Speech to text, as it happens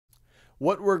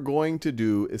what we're going to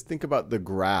do is think about the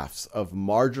graphs of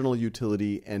marginal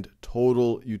utility and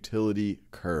total utility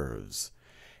curves.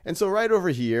 And so right over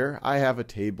here, I have a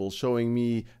table showing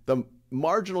me the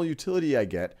marginal utility I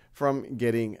get from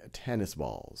getting tennis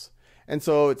balls. And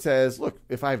so it says, look,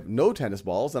 if I have no tennis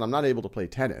balls, then I'm not able to play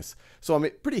tennis. So I'm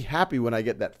pretty happy when I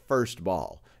get that first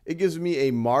ball. It gives me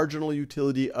a marginal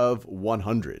utility of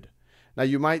 100. Now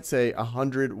you might say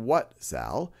 100 what,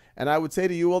 Sal? And I would say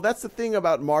to you, well, that's the thing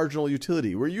about marginal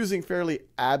utility. We're using fairly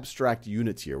abstract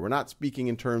units here. We're not speaking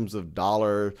in terms of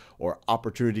dollar or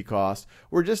opportunity cost.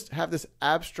 We're just have this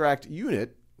abstract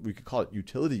unit. We could call it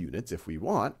utility units if we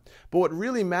want. But what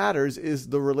really matters is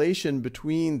the relation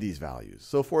between these values.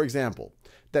 So for example,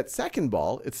 that second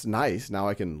ball, it's nice. Now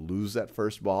I can lose that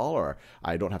first ball, or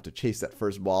I don't have to chase that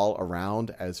first ball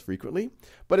around as frequently.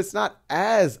 But it's not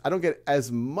as, I don't get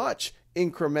as much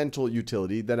incremental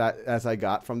utility as I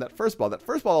got from that first ball. That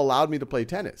first ball allowed me to play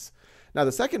tennis. Now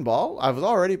the second ball, I was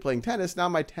already playing tennis. Now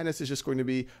my tennis is just going to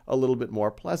be a little bit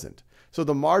more pleasant. So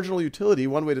the marginal utility,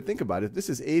 one way to think about it, this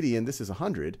is 80 and this is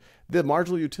 100. The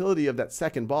marginal utility of that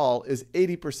second ball is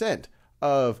 80%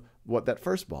 of what that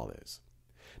first ball is.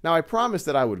 Now I promised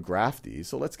that I would graph these,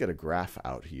 so let's get a graph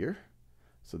out here.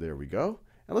 So there we go.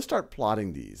 And let's start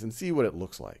plotting these and see what it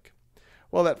looks like.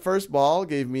 Well, that first ball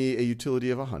gave me a utility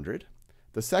of 100.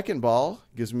 The second ball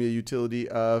gives me a utility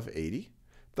of 80.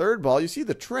 Third ball, you see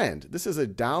the trend. This is a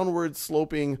downward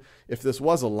sloping, if this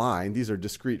was a line, these are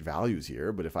discrete values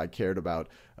here, but if I cared about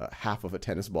half of a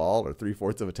tennis ball or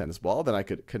 3/4 of a tennis ball, then I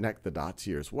could connect the dots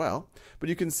here as well. But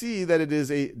you can see that it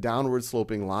is a downward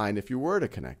sloping line if you were to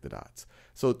connect the dots.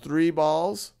 So 3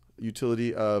 balls,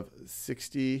 utility of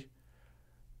 60.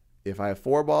 If I have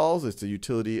 4 balls, it's a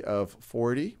utility of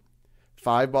 40.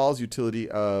 5 balls, utility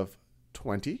of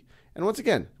 20. And once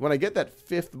again, when I get that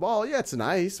 5th ball, yeah, it's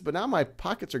nice, but now my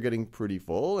pockets are getting pretty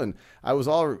full, and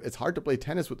it's hard to play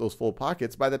tennis with those full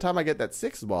pockets. By the time I get that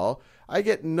 6th ball, I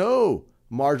get no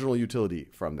marginal utility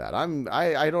from that.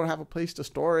 I don't have a place to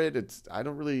store it.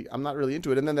 I'm not really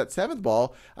into it. And then that 7th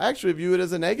ball, I actually view it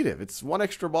as a negative. It's one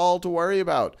extra ball to worry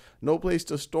about. No place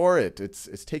to store it.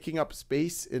 It's taking up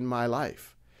space in my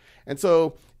life. And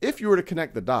so if you were to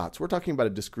connect the dots, we're talking about a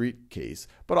discrete case,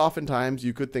 but oftentimes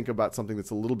you could think about something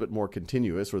that's a little bit more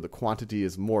continuous, or the quantity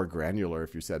is more granular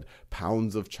if you said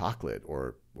pounds of chocolate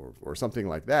or something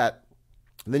like that.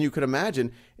 And then you could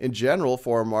imagine, in general,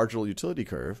 for a marginal utility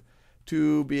curve,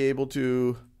 to be able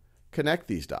to connect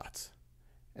these dots.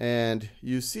 And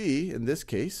you see, in this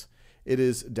case, it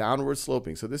is downward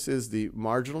sloping. So this is the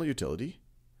marginal utility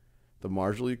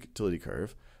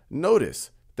curve. Notice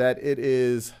that it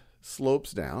is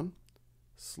slopes down.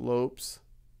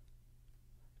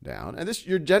 And this,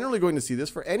 you're generally going to see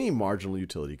this for any marginal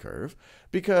utility curve,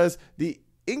 because the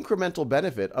incremental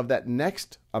benefit of that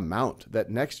next amount,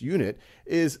 that next unit,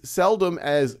 is seldom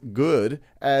as good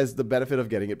as the benefit of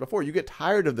getting it before. You get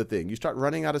tired of the thing. You start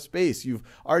running out of space. You've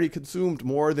already consumed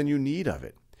more than you need of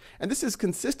it. And this is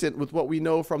consistent with what we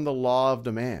know from the law of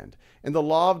demand. In the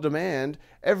law of demand,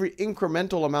 every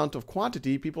incremental amount of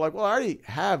quantity, people are like, well, I already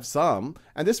have some.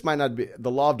 And this might not be,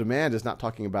 the law of demand is not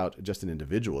talking about just an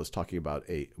individual, it's talking about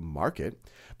a market.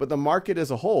 But the market as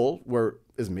a whole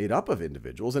is made up of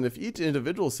individuals. And if each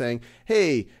individual is saying,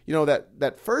 hey, you know,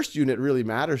 that first unit really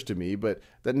matters to me, but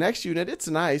the next unit, it's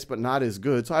nice, but not as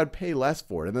good, so I'd pay less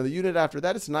for it. And then the unit after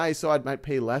that, it's nice, so I might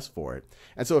pay less for it.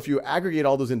 And so if you aggregate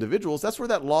all those individuals, that's where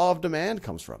that law of demand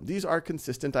comes from. These are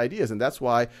consistent ideas. And that's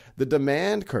why the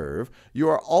demand curve,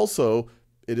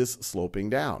 it is sloping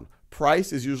down.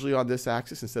 Price is usually on this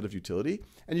axis instead of utility.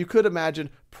 And you could imagine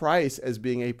price as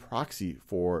being a proxy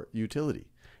for utility.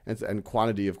 And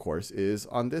quantity, of course, is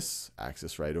on this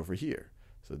axis right over here.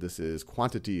 So this is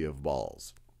quantity of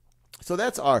balls. So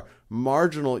that's our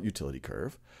marginal utility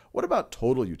curve. What about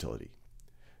total utility?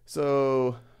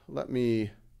 So let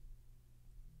me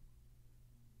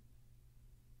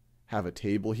have a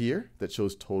table here that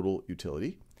shows total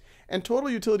utility. And total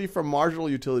utility from marginal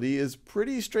utility is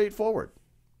pretty straightforward.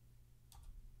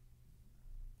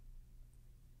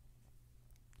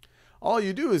 All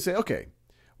you do is say, okay,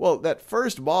 well, that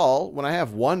first ball, when I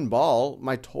have one ball,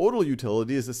 my total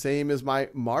utility is the same as my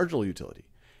marginal utility.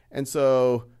 And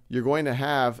so you're going to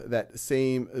have that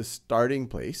same starting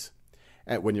place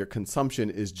when your consumption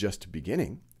is just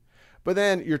beginning. But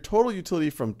then your total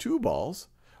utility from 2 balls,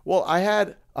 well, I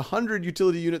had 100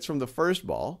 utility units from the first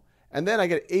ball, and then I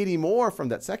get 80 more from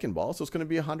that second ball, so it's going to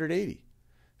be 180.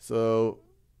 So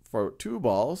for 2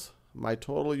 balls, my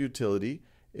total utility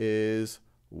is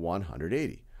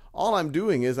 180. All I'm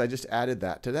doing is I just added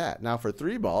that to that. Now for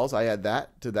 3 balls, I add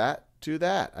that to that to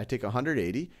that. I take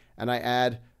 180 and I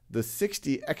add the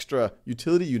 60 extra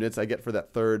utility units I get for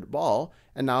that third ball,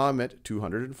 and now I'm at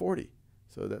 240.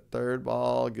 So that third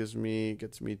ball gets me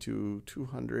to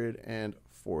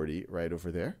 240 right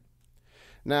over there.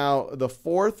 Now the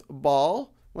fourth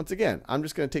ball, once again, I'm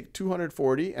just going to take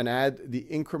 240 and add the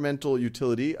incremental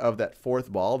utility of that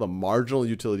fourth ball, the marginal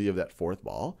utility of that fourth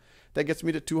ball. That gets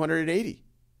me to 280.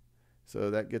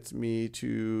 So that gets me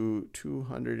to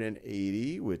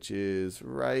 280, which is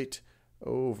right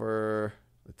over,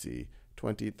 let's see,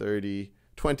 20, 30,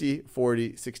 20,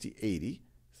 40, 60, 80.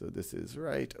 So this is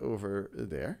right over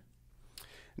there.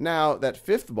 Now that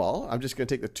fifth ball, I'm just going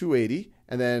to take the 280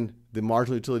 and then the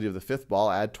marginal utility of the fifth ball,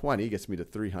 add 20, gets me to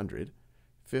 300.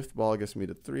 Fifth ball gets me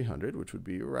to 300, which would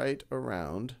be right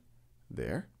around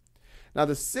there. Now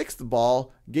the sixth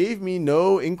ball gave me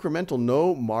no incremental,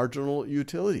 no marginal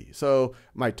utility. So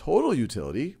my total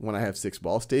utility, when I have 6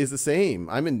 balls, stays the same.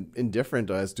 I'm indifferent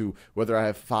as to whether I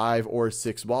have 5 or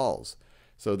 6 balls.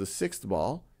 So the sixth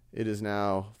ball, it is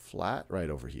now flat right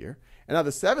over here. And now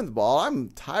the seventh ball, I'm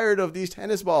tired of these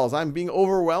tennis balls. I'm being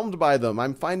overwhelmed by them.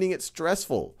 I'm finding it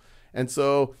stressful. And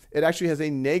so it actually has a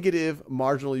negative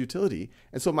marginal utility.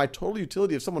 And so my total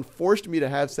utility, if someone forced me to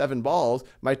have 7 balls,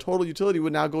 my total utility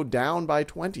would now go down by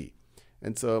 20.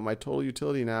 And so my total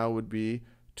utility now would be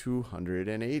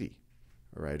 280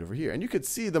 right over here. And you could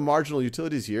see the marginal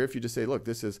utilities here if you just say, look,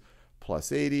 this is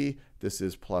plus 80, this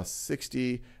is plus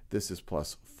 60, this is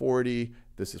plus 40,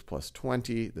 this is plus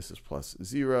 20, this is plus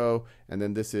 0, and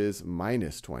then this is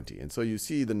minus 20. And so you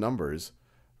see the numbers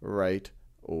right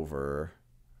over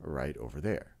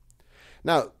there.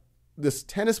 Now, this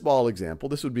tennis ball example,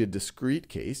 this would be a discrete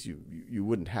case. You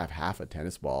wouldn't have half a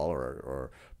tennis ball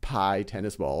or pi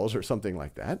tennis balls or something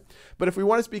like that. But if we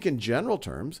want to speak in general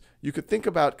terms, you could think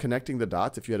about connecting the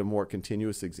dots if you had a more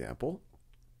continuous example.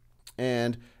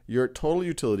 And your total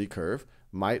utility curve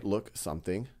might look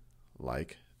something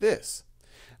like this.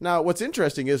 Now, what's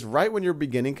interesting is right when you're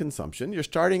beginning consumption, you're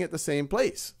starting at the same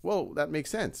place. Well, that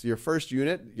makes sense. Your first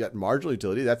unit, you got marginal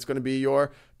utility, that's going to be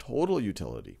your total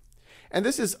utility. And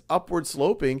this is upward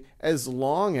sloping as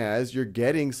long as you're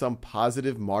getting some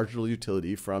positive marginal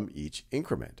utility from each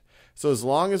increment. So as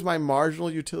long as my marginal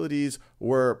utilities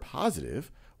were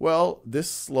positive, well,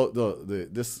 this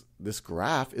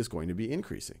graph is going to be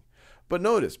increasing. But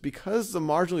notice, because the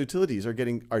marginal utilities are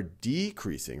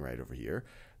decreasing right over here,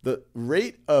 the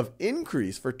rate of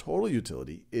increase for total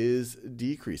utility is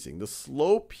decreasing. The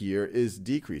slope here is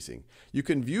decreasing. You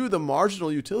can view the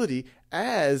marginal utility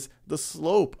as the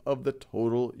slope of the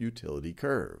total utility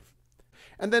curve.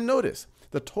 And then notice,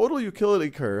 the total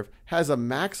utility curve has a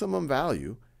maximum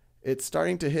value. It's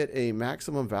starting to hit a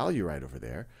maximum value right over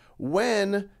there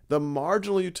when the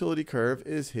marginal utility curve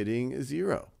is hitting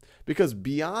 0. Because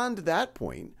beyond that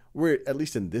point, at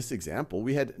least in this example,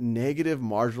 we had negative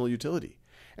marginal utility.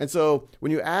 And so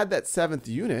when you add that 7th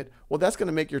unit, well, that's going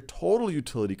to make your total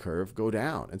utility curve go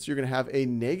down. And so you're going to have a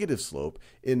negative slope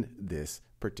in this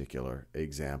particular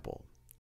example.